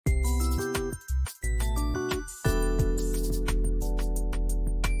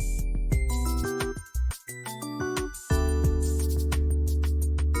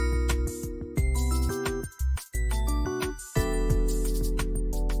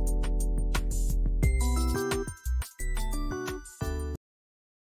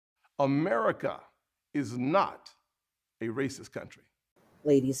America is not a racist country.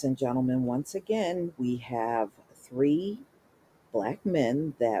 Ladies and gentlemen, once again, we have three black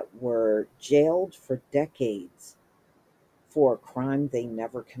men that were jailed for decades for a crime they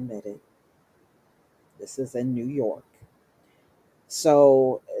never committed. This is in New York.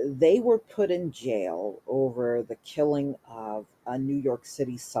 So they were put in jail over the killing of a New York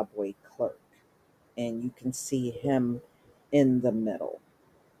City subway clerk. And you can see him in the middle.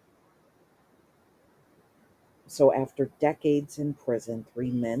 So after decades in prison,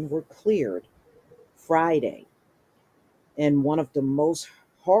 three men were cleared Friday in one of the most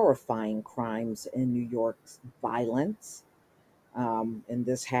horrifying crimes in New York's violence. And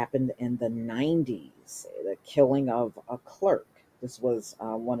this happened in the 90s, the killing of a clerk. This was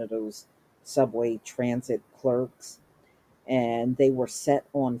one of those subway transit clerks, and they were set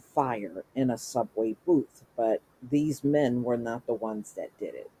on fire in a subway booth. But these men were not the ones that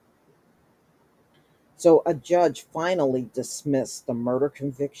did it. So a judge finally dismissed the murder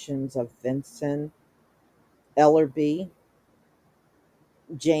convictions of Vincent Ellerby,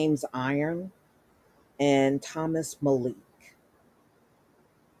 James Iron, and Thomas Malik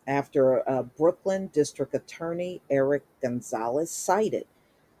after Brooklyn District Attorney Eric Gonzalez cited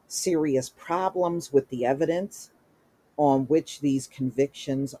serious problems with the evidence on which these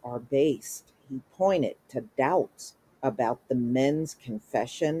convictions are based. He pointed to doubts about the men's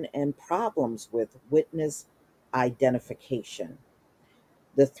confession and problems with witness identification.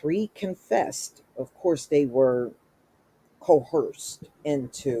 The three confessed. Of course, they were coerced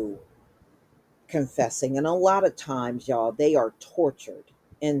into confessing. And a lot of times, y'all, they are tortured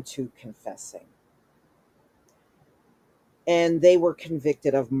into confessing. And they were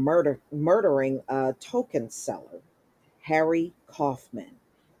convicted of murdering a token seller, Harry Kaufman.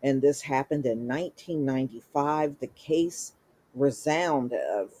 And this happened in 1995. The case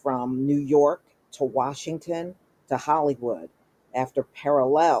resounded from New York to Washington to Hollywood after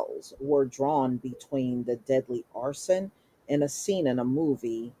parallels were drawn between the deadly arson and a scene in a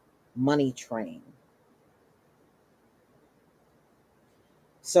movie, Money Train.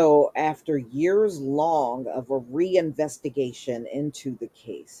 So, after years long of a reinvestigation into the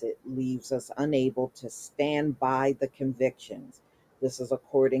case, it leaves us unable to stand by the convictions. This is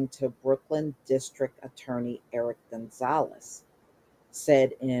according to Brooklyn District Attorney Eric Gonzalez,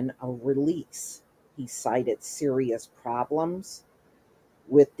 said in a release. He cited serious problems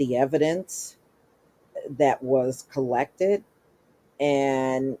with the evidence that was collected,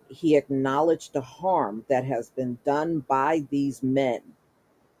 and he acknowledged the harm that has been done by these men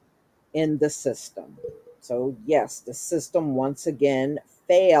in the system. So, yes, the system once again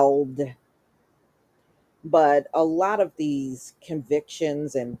failed, but a lot of these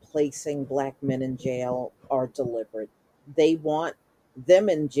convictions and placing black men in jail are deliberate. They want them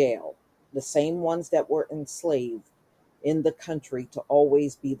in jail, the same ones that were enslaved in the country, to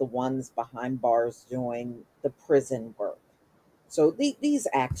always be the ones behind bars doing the prison work. So these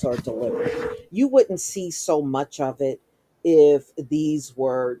acts are deliberate. You wouldn't see so much of it if these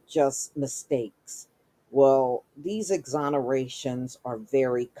were just mistakes. Well, these exonerations are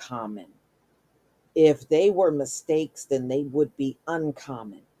very common. If they were mistakes, then they would be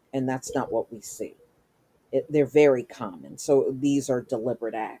uncommon, and that's not what we see. They're very common. So these are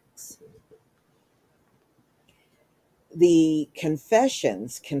deliberate acts. The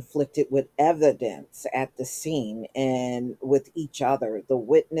confessions conflicted with evidence at the scene and with each other. The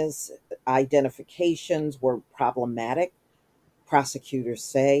witness identifications were problematic, prosecutors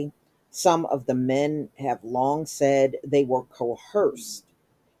say. Some of the men have long said they were coerced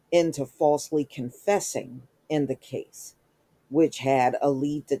into falsely confessing in the case, which had a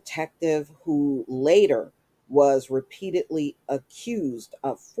lead detective who later was repeatedly accused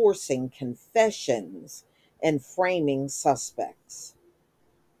of forcing confessions and framing suspects.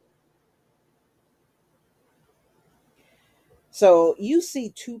 So you see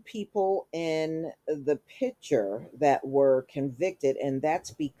two people in the picture that were convicted, and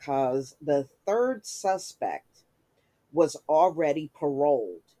that's because the third suspect was already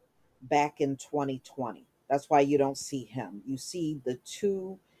paroled back in 2020. That's why you don't see him. You see the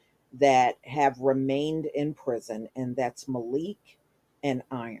two that have remained in prison, and that's Malik and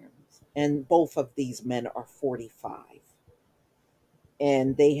Irons. And both of these men are 45,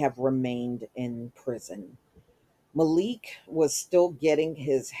 and they have remained in prison. Malik was still getting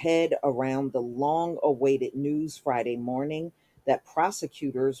his head around the long awaited news Friday morning that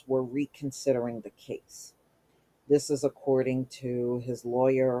prosecutors were reconsidering the case. This is according to his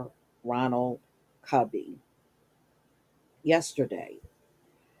lawyer, Ronald Cubby. Yesterday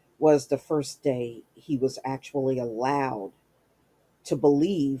was the first day he was actually allowed to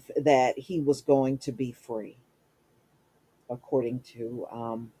believe that he was going to be free, according to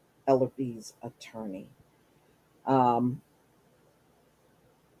Ellaby's attorney. Um,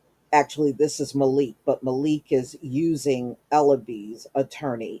 Actually, this is Malik, but Malik is using Ellaby's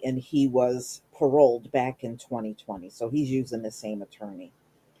attorney, and he was paroled back in 2020. So he's using the same attorney,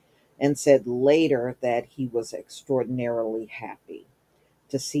 and said later that he was extraordinarily happy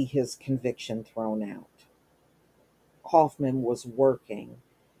to see his conviction thrown out. Kaufman was working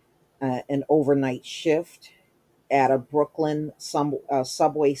an overnight shift at a Brooklyn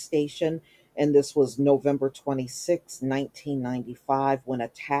subway station, and this was November 26, 1995, when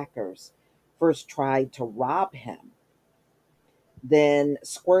attackers first tried to rob him, then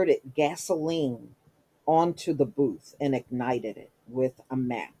squirted gasoline onto the booth and ignited it with a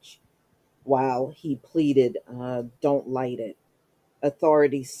match while he pleaded, "Don't light it."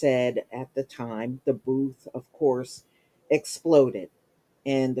 Authorities said at the time the booth, of course, exploded,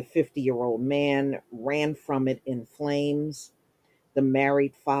 and the 50-year-old man ran from it in flames. The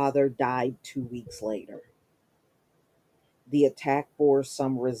married father died 2 weeks later. The attack bore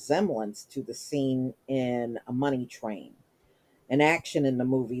some resemblance to the scene in A Money Train, an action in the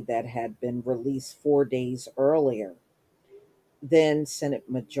movie that had been released 4 days earlier. Then Senate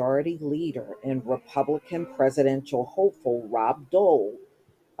Majority Leader and Republican presidential hopeful Rob Dole.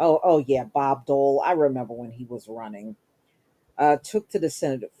 Oh yeah, Bob Dole. I remember when he was running. Took to the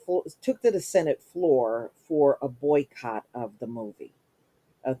Senate floor for a boycott of the movie.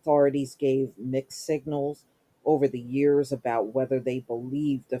 Authorities gave mixed signals over the years about whether they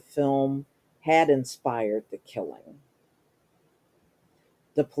believed the film had inspired the killing.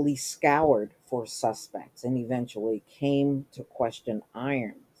 The police scoured for suspects and eventually came to question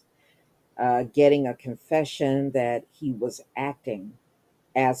Irons, getting a confession that he was acting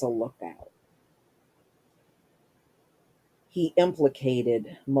as a lookout. He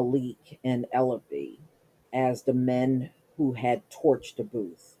implicated Malik and Ellaby as the men who had torched the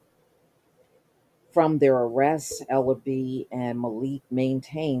booth. From their arrests, Ellaby and Malik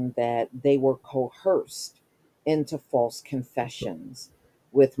maintained that they were coerced into false confessions,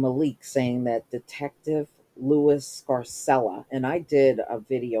 with Malik saying that Detective Louis Scarcella, and I did a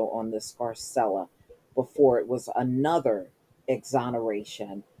video on this Scarcella before, it was another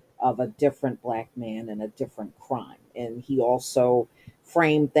exoneration of a different black man in a different crime. And he also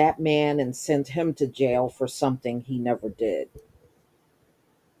framed that man and sent him to jail for something he never did,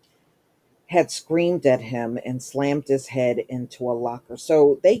 had screamed at him and slammed his head into a locker.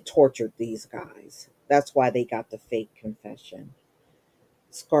 So they tortured these guys. That's why they got the fake confession.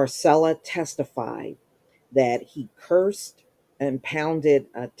 Scarcella testified that he cursed and pounded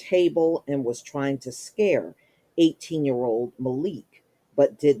a table and was trying to scare 18-year-old Malik,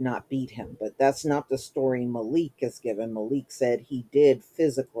 but did not beat him. But that's not the story Malik is given. Malik said he did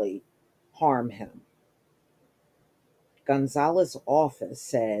physically harm him. Gonzalez's office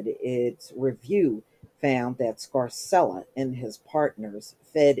said its review found that Scarcella and his partners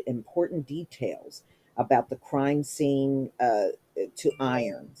fed important details about the crime scene to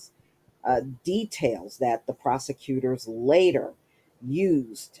Irons, details that the prosecutors later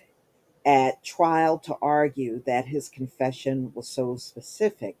used at trial to argue that his confession was so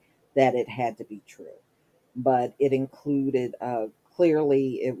specific that it had to be true. But it included,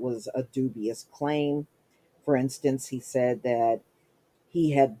 clearly, it was a dubious claim. For instance, he said that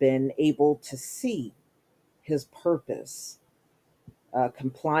he had been able to see his purpose,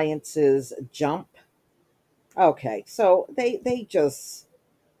 compliances jump. Okay, so they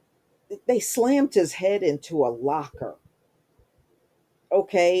slammed his head into a locker,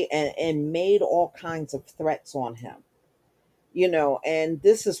 okay, and made all kinds of threats on him, and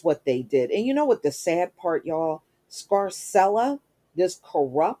this is what they did. And you know what the sad part, y'all? Scarcella, this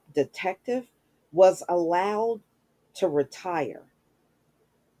corrupt detective, was allowed to retire,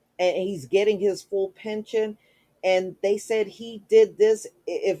 and he's getting his full pension. And they said he did this,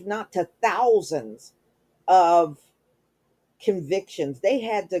 if not to thousands of convictions. They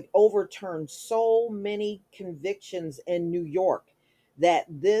had to overturn so many convictions in New York that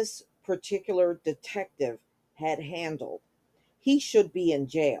this particular detective had handled. He should be in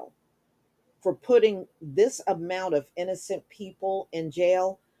jail for putting this amount of innocent people in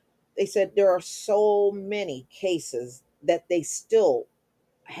jail. They said there are so many cases that they still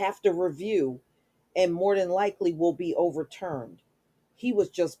have to review and more than likely will be overturned. He was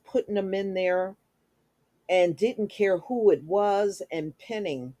just putting them in there and didn't care who it was, and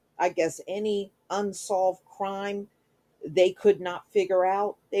pinning, I guess, any unsolved crime they could not figure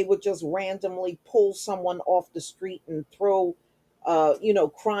out. They would just randomly pull someone off the street and throw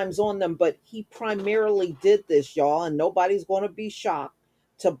crimes on them, but he primarily did this, y'all, and nobody's going to be shocked,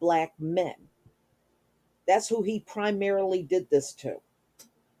 to black men. That's who he primarily did this to.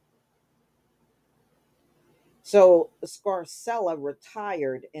 So Scarcella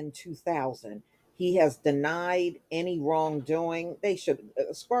retired in 2000. He has denied any wrongdoing.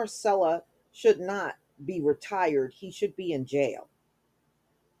 Scarcella should not be retired. He should be in jail.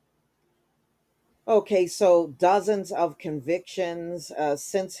 Okay, so dozens of convictions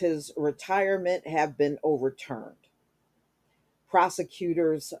since his retirement have been overturned.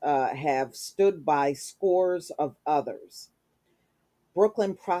 Prosecutors have stood by scores of others.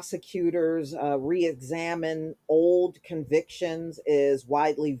 Brooklyn prosecutors re examine old convictions is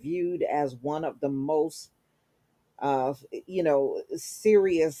widely viewed as one of the most,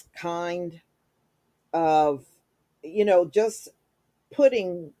 serious kind of, just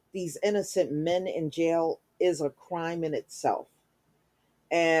putting these innocent men in jail is a crime in itself.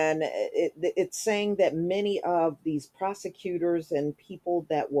 And it's saying that many of these prosecutors and people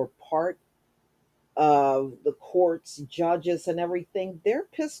that were part of the courts, judges, and everything, they're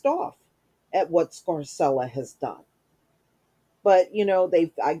pissed off at what Scarcella has done. But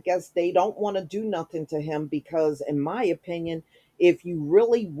I guess they don't want to do nothing to him because, in my opinion, if you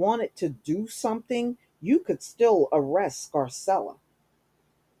really wanted to do something, you could still arrest Scarcella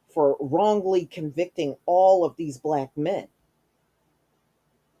for wrongly convicting all of these black men.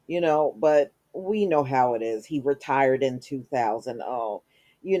 But we know how it is. He retired in 2000. Oh,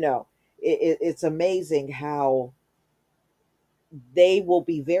 it's amazing how they will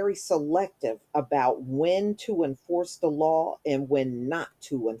be very selective about when to enforce the law and when not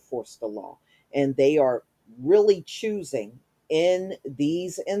to enforce the law. And they are really choosing in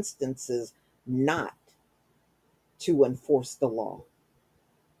these instances not to enforce the law.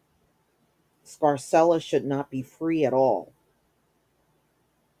 Scarcella should not be free at all.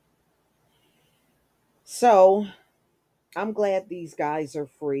 So I'm glad these guys are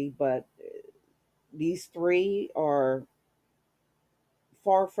free, but these three are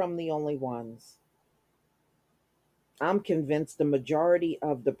far from the only ones. I'm convinced the majority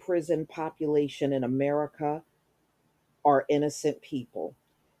of the prison population in America are innocent people.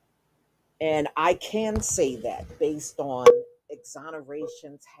 And I can say that based on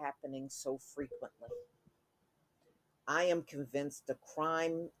exonerations happening so frequently. I am convinced the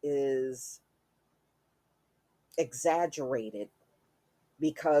crime is exaggerated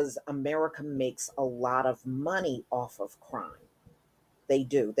because America makes a lot of money off of crime. They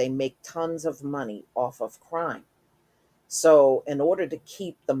do. They make tons of money off of crime. So, in order to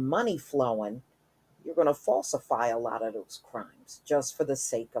keep the money flowing, you're going to falsify a lot of those crimes just for the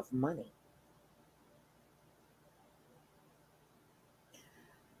sake of money.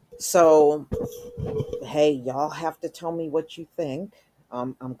 So, hey, y'all have to tell me what you think.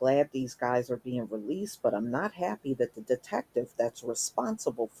 I'm glad these guys are being released, but I'm not happy that the detective that's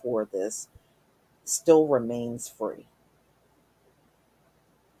responsible for this still remains free.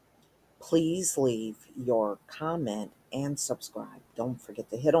 Please leave your comment and subscribe. Don't forget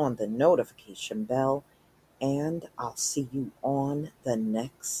to hit on the notification bell, and I'll see you on the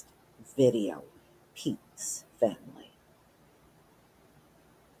next video. Peace, family.